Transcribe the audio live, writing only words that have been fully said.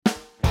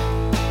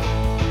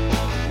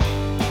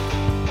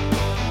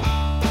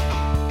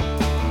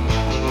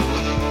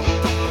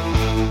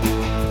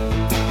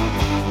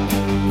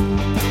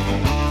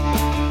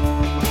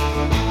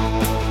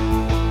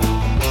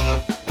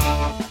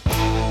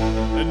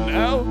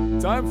Now,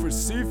 time for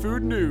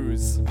seafood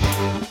news.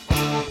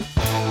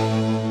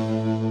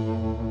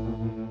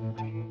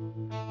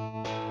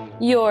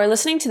 You're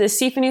listening to the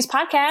Seafood News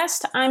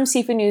Podcast. I'm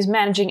Seafood News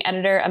Managing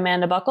Editor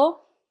Amanda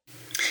Buckle.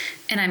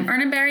 And I'm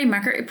Urner Barry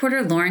market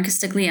reporter Lauren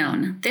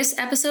Castiglione. This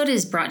episode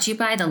is brought to you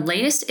by the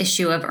latest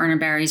issue of Urner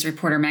Barry's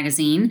Reporter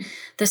magazine.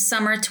 The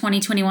summer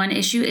 2021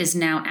 issue is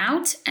now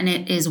out, and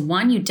it is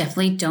one you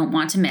definitely don't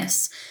want to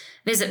miss.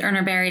 Visit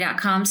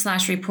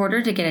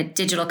urnerbarry.com/reporter to get a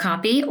digital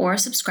copy or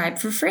subscribe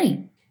for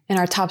free. In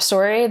our top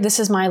story, this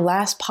is my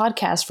last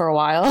podcast for a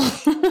while.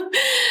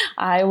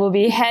 I will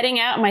be heading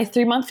out on my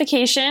 3-month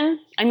vacation.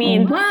 I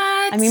mean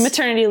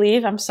maternity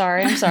leave. I'm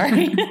sorry.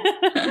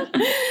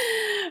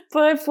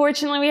 But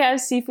fortunately, we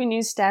have Seafood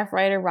News staff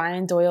writer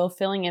Ryan Doyle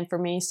filling in for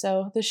me,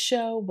 so the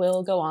show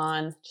will go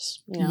on.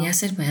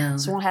 Yes, it will.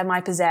 So won't have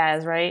my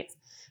pizzazz, right?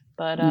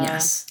 But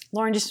yes.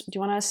 Lauren, do you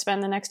want to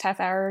spend the next half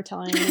hour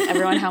telling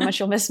everyone how much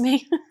you'll miss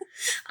me?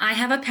 I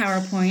have a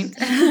PowerPoint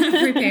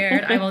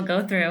prepared. I will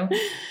go through.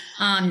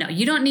 No,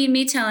 you don't need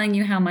me telling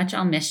you how much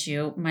I'll miss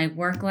you. My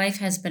work life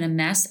has been a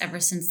mess ever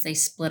since they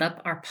split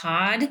up our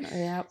pod.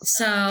 Yep.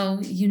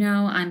 So,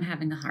 I'm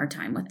having a hard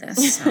time with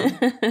this. So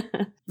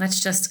let's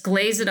just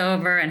glaze it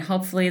over, and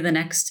hopefully the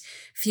next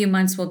few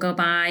months will go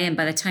by. And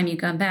by the time you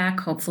come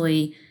back,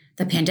 hopefully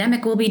the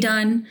pandemic will be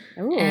done.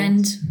 Ooh.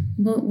 And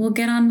we'll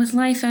get on with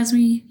life as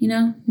we,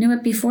 knew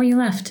it before you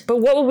left. But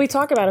what will we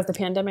talk about if the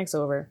pandemic's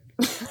over?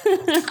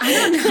 I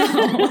don't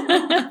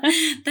know.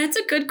 That's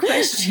a good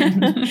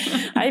question.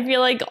 I feel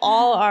like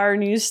all our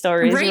news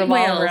stories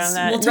revolve around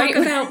that. We'll talk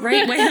about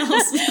right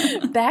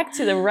whales. Back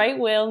to the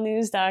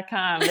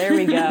rightwhalenews.com. There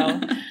we go.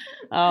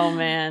 Oh,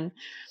 man.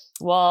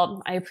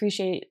 Well, I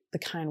appreciate the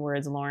kind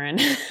words, Lauren.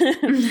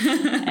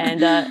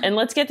 and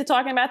let's get to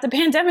talking about the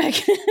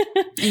pandemic.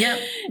 Yep.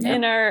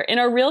 In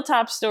our real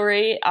top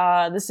story,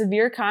 the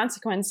severe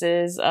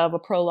consequences of a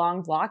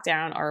prolonged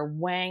lockdown are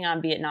weighing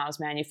on Vietnam's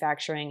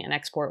manufacturing and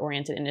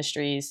export-oriented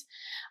industries.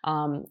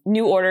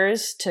 New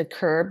orders to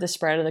curb the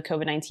spread of the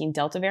COVID-19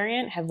 Delta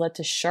variant have led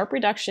to sharp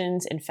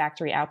reductions in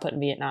factory output in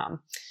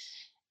Vietnam.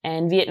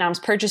 And Vietnam's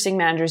Purchasing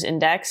Managers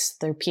Index,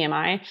 their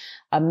PMI,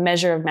 a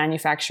measure of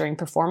manufacturing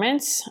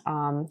performance.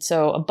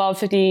 So above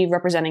 50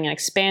 representing an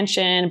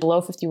expansion,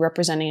 below 50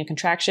 representing a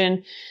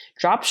contraction,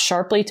 dropped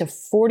sharply to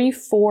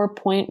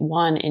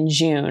 44.1 in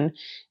June.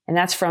 And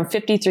that's from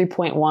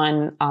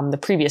 53.1 the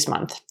previous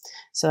month.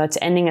 So that's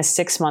ending a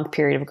 6-month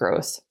period of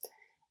growth.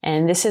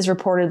 And this is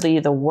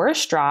reportedly the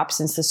worst drop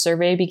since the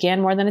survey began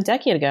more than a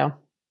decade ago.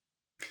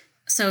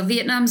 So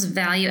Vietnam's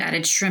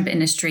value-added shrimp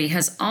industry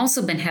has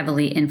also been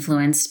heavily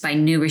influenced by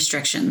new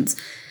restrictions.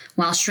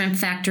 While shrimp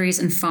factories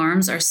and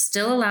farms are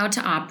still allowed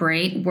to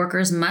operate,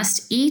 workers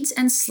must eat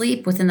and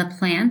sleep within the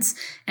plants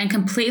and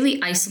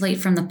completely isolate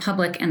from the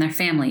public and their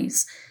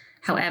families.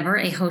 However,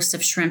 a host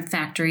of shrimp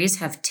factories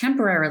have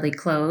temporarily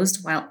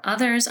closed, while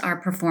others are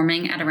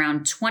performing at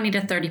around 20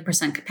 to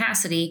 30%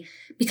 capacity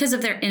because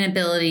of their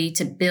inability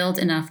to build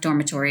enough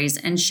dormitories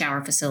and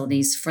shower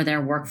facilities for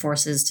their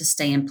workforces to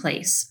stay in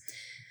place.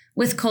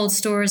 With cold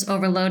stores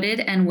overloaded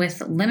and with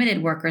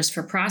limited workers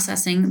for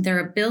processing, their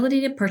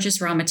ability to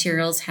purchase raw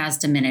materials has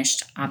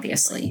diminished,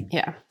 obviously.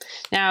 Yeah.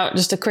 Now,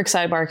 just a quick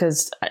sidebar,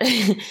 because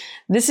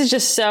this is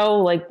just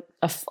so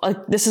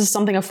this is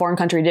something a foreign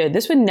country did.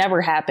 This would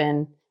never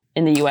happen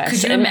in the U.S.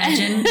 Could you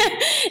imagine?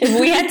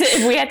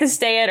 if we had to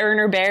stay at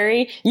Urner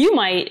Barry, you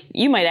might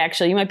be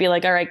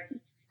like, all right,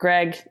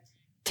 Greg,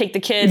 take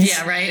the kids.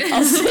 Yeah, right.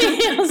 I'll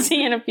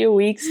see you in a few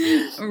weeks.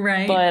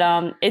 Right.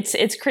 But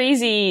it's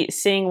crazy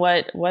seeing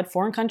what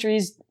foreign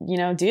countries,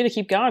 do to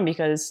keep going,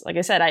 because like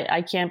I said,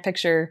 I can't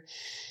picture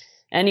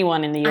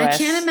anyone in the US. I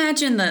can't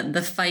imagine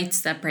the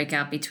fights that break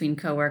out between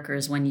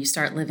coworkers when you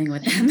start living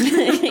with them.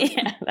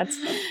 Yeah,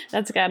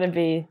 that's got to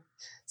be.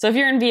 So if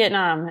you're in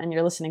Vietnam and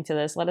you're listening to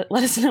this, let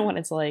us know what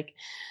it's like.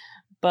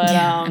 But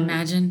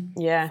imagine.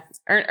 Yeah.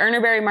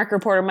 Urner Barry market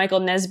reporter Michael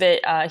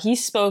Nesbitt, he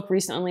spoke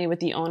recently with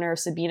the owner of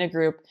Sabina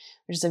Group,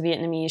 which is a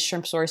Vietnamese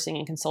shrimp sourcing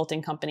and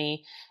consulting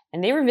company.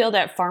 And they revealed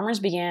that farmers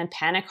began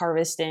panic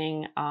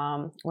harvesting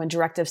when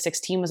Directive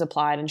 16 was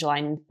applied on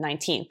July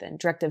 19th. And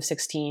Directive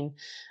 16,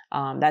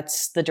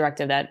 that's the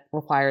directive that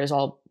requires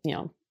all,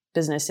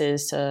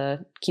 businesses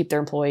to keep their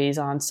employees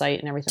on site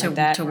and everything like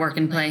that. To work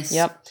in place.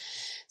 Yep.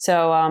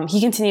 So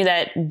he continued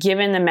that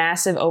given the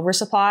massive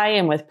oversupply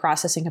and with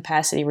processing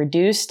capacity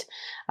reduced,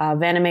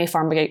 Vaname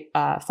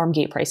farm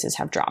gate prices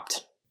have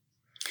dropped.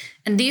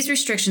 And these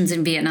restrictions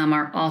in Vietnam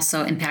are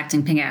also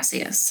impacting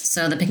Pangasius.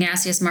 So the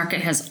Pangasius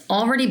market has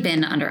already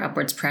been under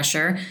upwards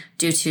pressure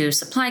due to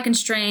supply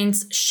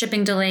constraints,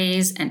 shipping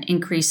delays, and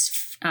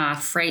increased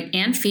freight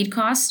and feed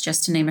costs,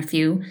 just to name a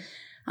few.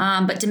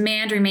 But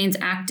demand remains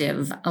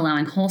active,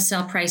 allowing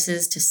wholesale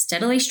prices to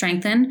steadily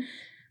strengthen.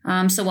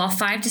 So while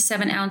 5 to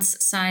 7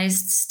 ounce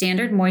sized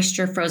standard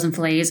moisture frozen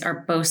fillets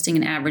are boasting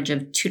an average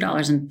of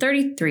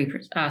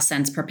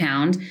 $2.33 per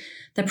pound,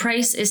 the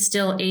price is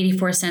still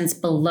 84 cents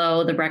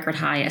below the record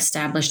high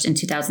established in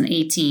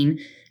 2018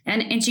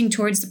 and inching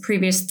towards the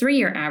previous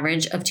 3-year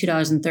average of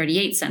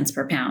 $2.38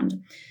 per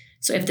pound.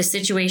 So if the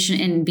situation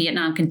in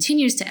Vietnam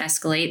continues to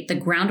escalate, the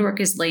groundwork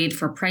is laid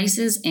for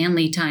prices and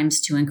lead times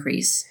to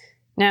increase.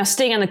 Now,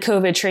 staying on the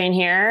COVID train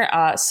here,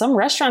 some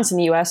restaurants in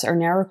the U.S. are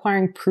now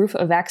requiring proof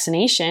of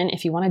vaccination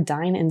if you want to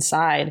dine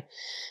inside.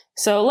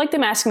 So like the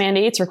mask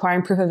mandates,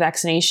 requiring proof of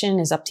vaccination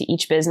is up to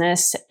each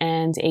business,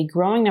 and a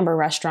growing number of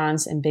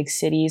restaurants in big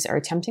cities are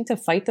attempting to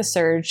fight the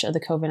surge of the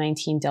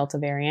COVID-19 Delta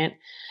variant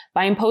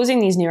by imposing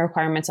these new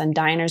requirements on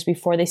diners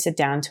before they sit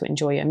down to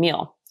enjoy a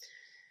meal.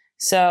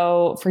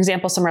 So, for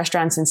example, some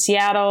restaurants in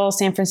Seattle,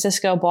 San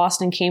Francisco,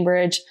 Boston,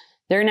 Cambridge,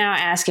 they're now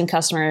asking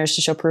customers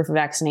to show proof of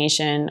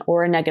vaccination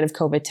or a negative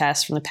COVID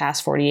test from the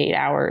past 48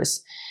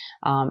 hours.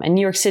 And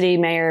New York City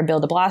Mayor Bill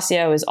de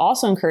Blasio is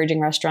also encouraging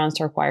restaurants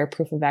to require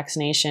proof of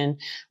vaccination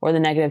or the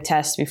negative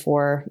test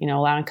before,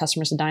 allowing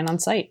customers to dine on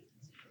site.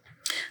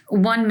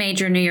 One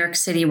major New York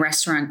City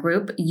restaurant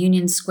group,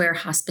 Union Square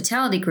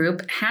Hospitality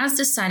Group, has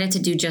decided to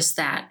do just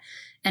that.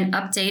 An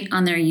update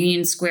on their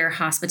Union Square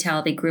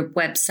Hospitality Group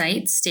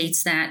website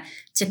states that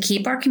to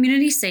keep our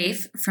community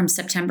safe from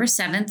September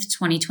 7th,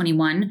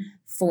 2021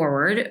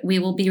 forward, we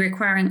will be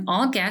requiring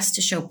all guests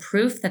to show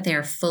proof that they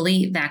are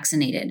fully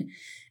vaccinated.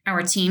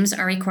 Our teams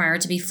are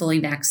required to be fully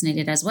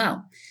vaccinated as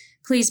well.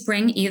 Please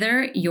bring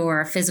either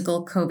your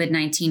physical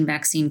COVID-19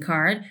 vaccine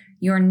card,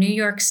 your New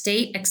York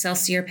State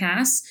Excelsior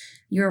Pass,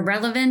 your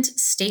relevant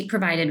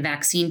state-provided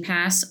vaccine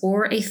pass,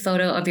 or a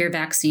photo of your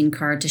vaccine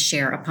card to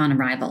share upon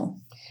arrival.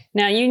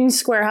 Now, Union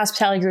Square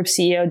Hospitality Group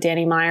CEO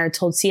Danny Meyer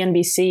told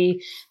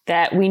CNBC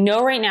that we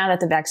know right now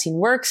that the vaccine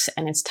works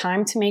and it's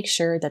time to make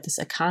sure that this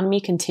economy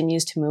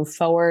continues to move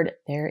forward.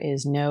 There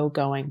is no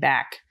going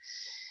back.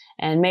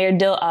 And Mayor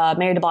de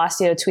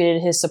Blasio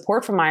tweeted his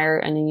support for Meyer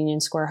and the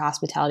Union Square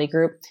Hospitality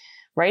Group,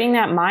 writing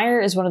that Meyer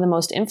is one of the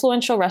most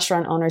influential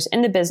restaurant owners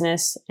in the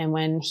business, and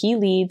when he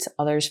leads,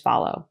 others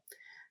follow.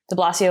 De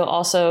Blasio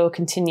also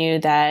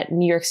continued that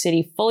New York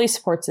City fully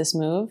supports this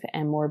move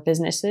and more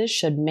businesses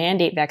should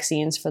mandate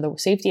vaccines for the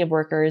safety of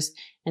workers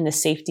and the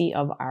safety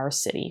of our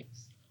city.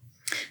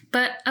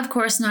 But of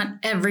course, not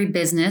every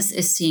business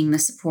is seeing the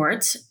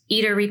support.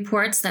 Eater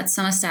reports that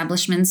some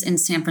establishments in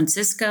San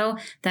Francisco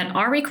that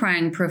are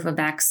requiring proof of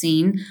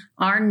vaccine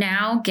are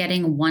now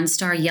getting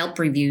 1-star Yelp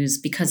reviews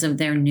because of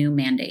their new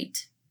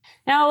mandate.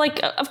 Now,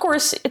 of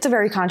course, it's a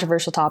very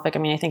controversial topic. I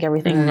mean, I think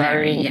everything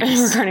regarding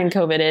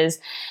COVID is,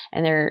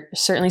 and there are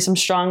certainly some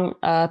strong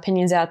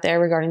opinions out there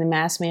regarding the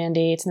mask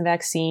mandates and the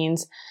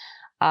vaccines.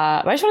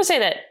 But I just want to say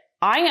that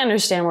I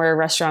understand where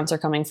restaurants are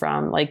coming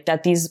from,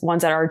 that these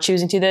ones that are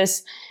choosing to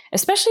this,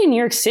 especially in New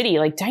York City,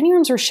 dining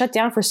rooms were shut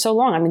down for so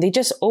long. I mean, they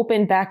just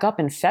opened back up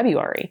in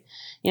February,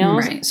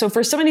 Right. So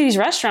for some of these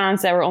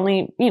restaurants that were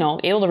only,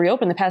 able to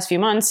reopen the past few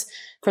months,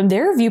 from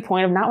their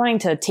viewpoint of not wanting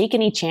to take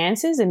any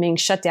chances and being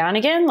shut down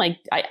again,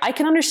 I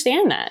can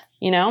understand that,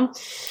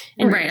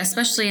 And right.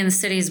 Especially in the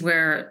cities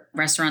where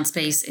restaurant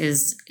space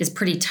is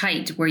pretty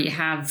tight, where you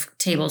have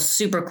tables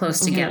super close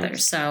together. Mm-hmm.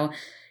 So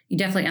you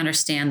definitely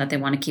understand that they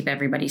want to keep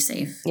everybody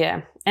safe.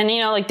 Yeah. And,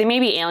 they may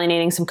be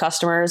alienating some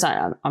customers.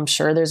 I'm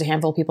sure there's a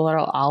handful of people that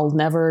I'll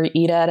never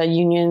eat at a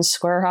Union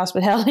Square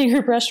Hospitality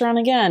Group restaurant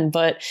again.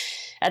 But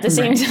at the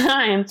same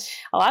time,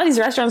 a lot of these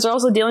restaurants are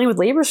also dealing with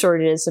labor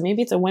shortages. So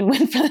maybe it's a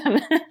win-win for them.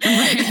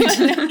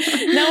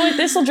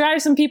 This will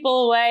drive some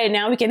people away.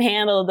 Now we can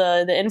handle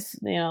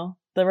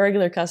the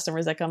regular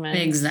customers that come in.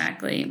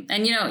 Exactly.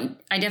 And,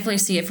 I definitely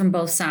see it from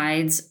both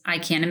sides. I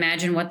can't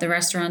imagine what the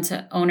restaurant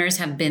owners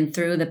have been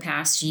through the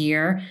past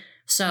year.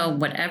 So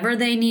whatever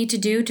they need to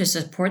do to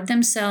support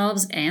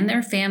themselves and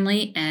their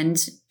family and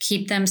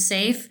keep them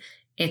safe,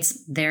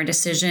 it's their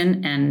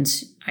decision and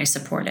I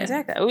support it.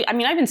 Exactly. I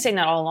mean, I've been saying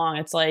that all along.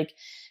 It's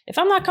if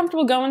I'm not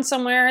comfortable going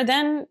somewhere,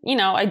 then,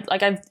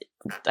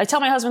 I tell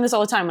my husband this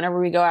all the time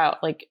whenever we go out,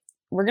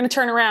 we're going to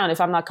turn around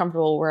if I'm not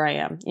comfortable where I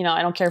am.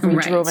 I don't care if we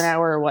drove an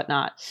hour or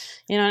whatnot,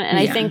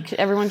 I think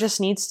everyone just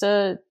needs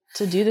to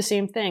do the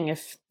same thing.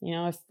 If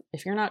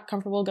you're not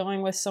comfortable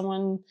going with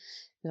someone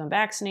who's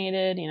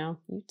unvaccinated,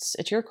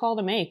 it's your call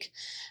to make.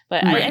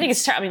 But I think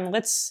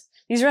it's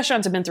these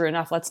restaurants have been through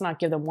enough. Let's not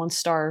give them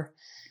 1-star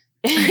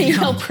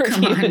Yelp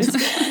reviews.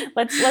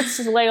 Let's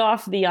lay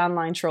off the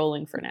online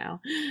trolling for now.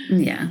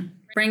 Yeah.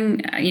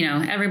 Bring,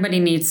 everybody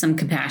needs some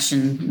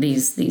compassion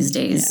these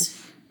days. Yeah.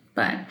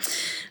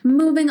 But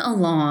moving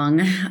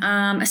along,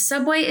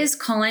 Subway is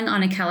calling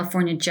on a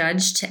California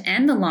judge to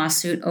end the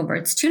lawsuit over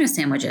its tuna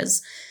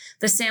sandwiches.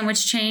 The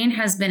sandwich chain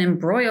has been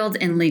embroiled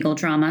in legal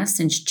drama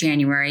since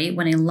January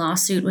when a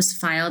lawsuit was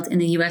filed in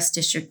the U.S.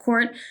 District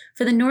Court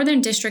for the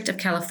Northern District of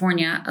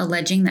California,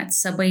 alleging that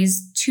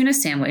Subway's tuna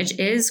sandwich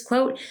is,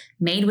 quote,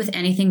 made with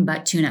anything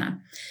but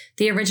tuna.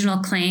 The original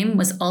claim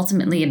was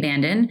ultimately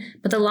abandoned,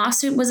 but the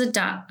lawsuit was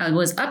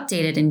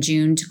updated in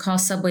June to call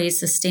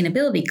Subway's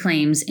sustainability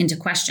claims into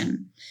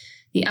question.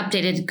 The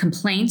updated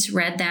complaint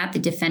read that the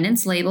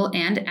defendants label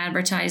and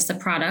advertise the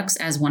products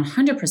as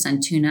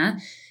 100% tuna,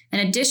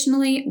 and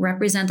additionally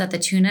represent that the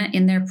tuna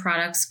in their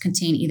products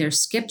contain either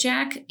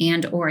skipjack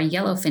and or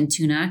yellowfin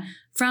tuna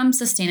from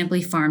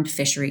sustainably farmed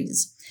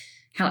fisheries.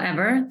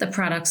 However, the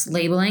product's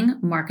labeling,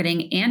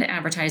 marketing, and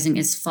advertising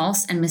is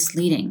false and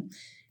misleading.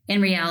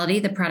 In reality,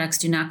 the products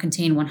do not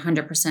contain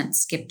 100%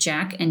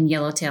 skipjack and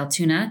yellowtail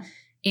tuna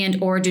and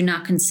or do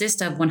not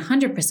consist of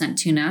 100%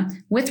 tuna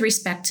with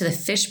respect to the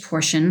fish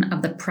portion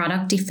of the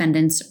product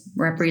defendants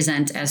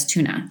represent as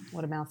tuna.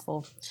 What a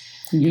mouthful.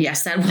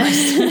 Yes, that was.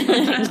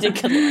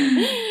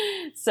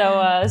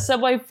 So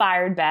Subway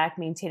fired back,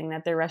 maintaining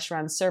that their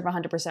restaurants serve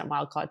 100%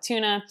 wild-caught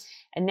tuna.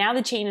 And now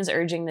the chain is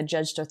urging the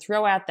judge to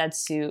throw out that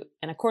suit.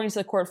 And according to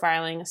the court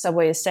filing,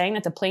 Subway is saying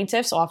that the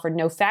plaintiffs offered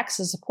no facts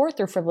to support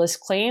their frivolous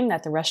claim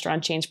that the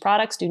restaurant chain's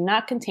products do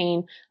not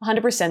contain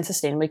 100%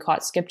 sustainably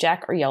caught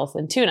skipjack or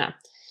yellowfin tuna.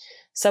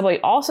 Subway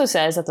also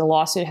says that the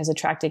lawsuit has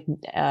attracted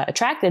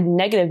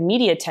negative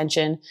media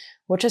attention,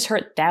 which has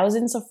hurt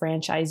thousands of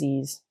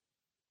franchisees.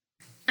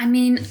 I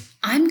mean,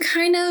 I'm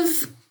kind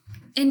of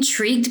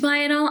intrigued by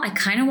it all. I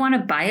kind of want to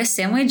buy a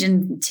sandwich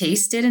and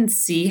taste it and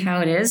see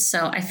how it is.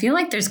 So I feel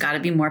like there's got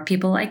to be more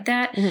people like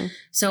that. Mm-hmm.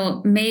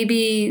 So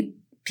maybe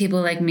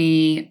people like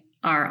me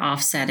are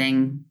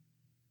offsetting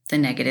the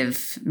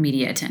negative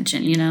media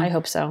attention, you know? I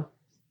hope so.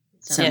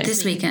 So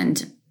this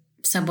weekend,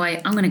 Subway,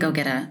 I'm going to go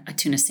get a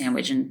tuna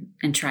sandwich and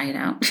try it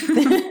out.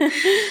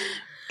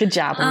 Good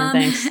job, Lauren.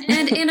 Thanks.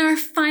 And in our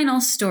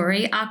final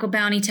story,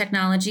 AquaBounty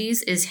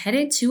Technologies is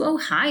headed to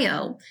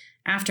Ohio.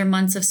 After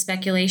months of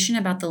speculation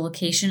about the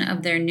location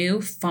of their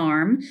new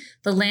farm,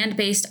 the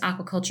land-based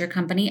aquaculture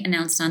company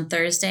announced on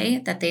Thursday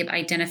that they've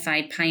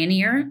identified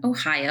Pioneer,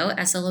 Ohio,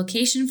 as a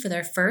location for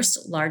their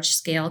first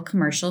large-scale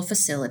commercial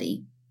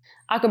facility.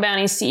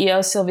 AquaBounty's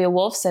CEO Sylvia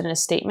Wolf said in a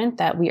statement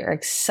that we are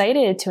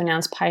excited to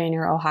announce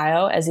Pioneer,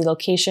 Ohio as the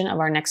location of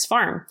our next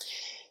farm.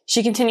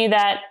 She continued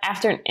that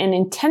after an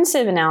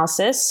intensive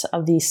analysis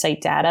of the site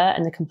data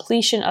and the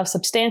completion of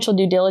substantial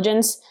due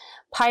diligence,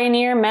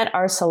 Pioneer met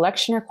our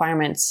selection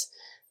requirements.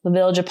 The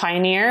Village of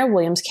Pioneer,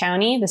 Williams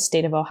County, the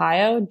state of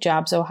Ohio,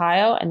 Jobs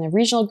Ohio, and the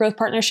Regional Growth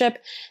Partnership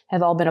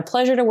have all been a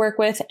pleasure to work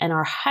with and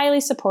are highly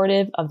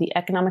supportive of the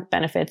economic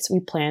benefits we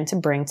plan to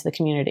bring to the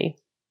community.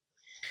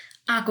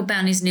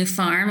 AquaBounty's new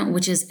farm,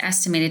 which is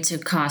estimated to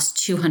cost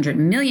 $200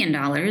 million,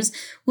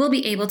 will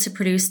be able to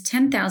produce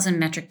 10,000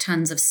 metric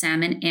tons of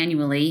salmon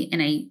annually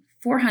in a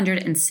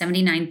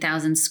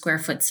 479,000 square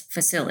foot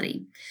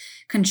facility.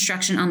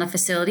 Construction on the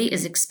facility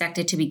is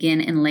expected to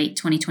begin in late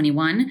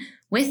 2021,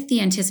 with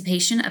the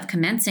anticipation of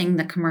commencing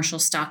the commercial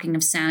stocking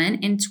of salmon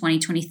in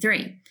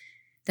 2023.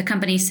 The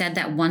company said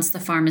that once the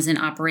farm is in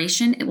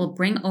operation, it will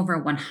bring over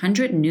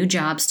 100 new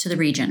jobs to the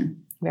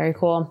region. Very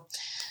cool.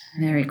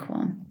 Very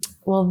cool.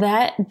 Well,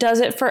 that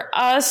does it for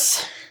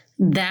us.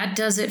 That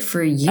does it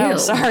for you. Oh,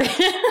 sorry.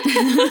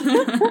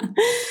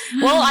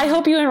 Well, I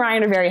hope you and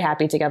Ryan are very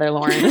happy together,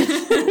 Lauren.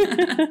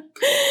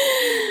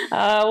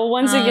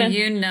 Once again,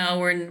 you know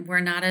we're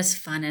not as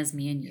fun as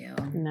me and you.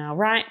 No,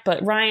 right?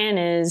 But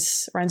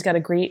Ryan's got a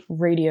great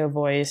radio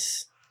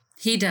voice.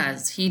 He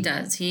does.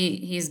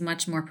 He's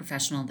much more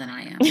professional than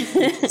I am.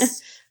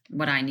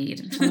 What I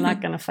need. I'm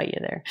not going to fight you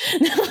there.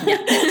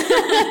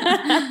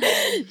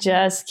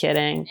 Just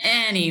kidding.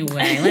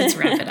 Anyway, let's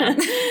wrap it up.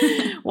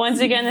 Once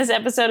again, this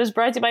episode is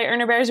brought to you by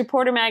Urner Barry's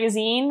Reporter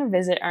Magazine.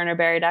 Visit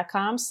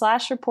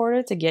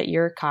urnerbarry.com/reporter to get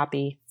your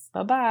copy.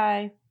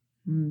 Bye-bye.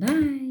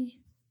 Bye.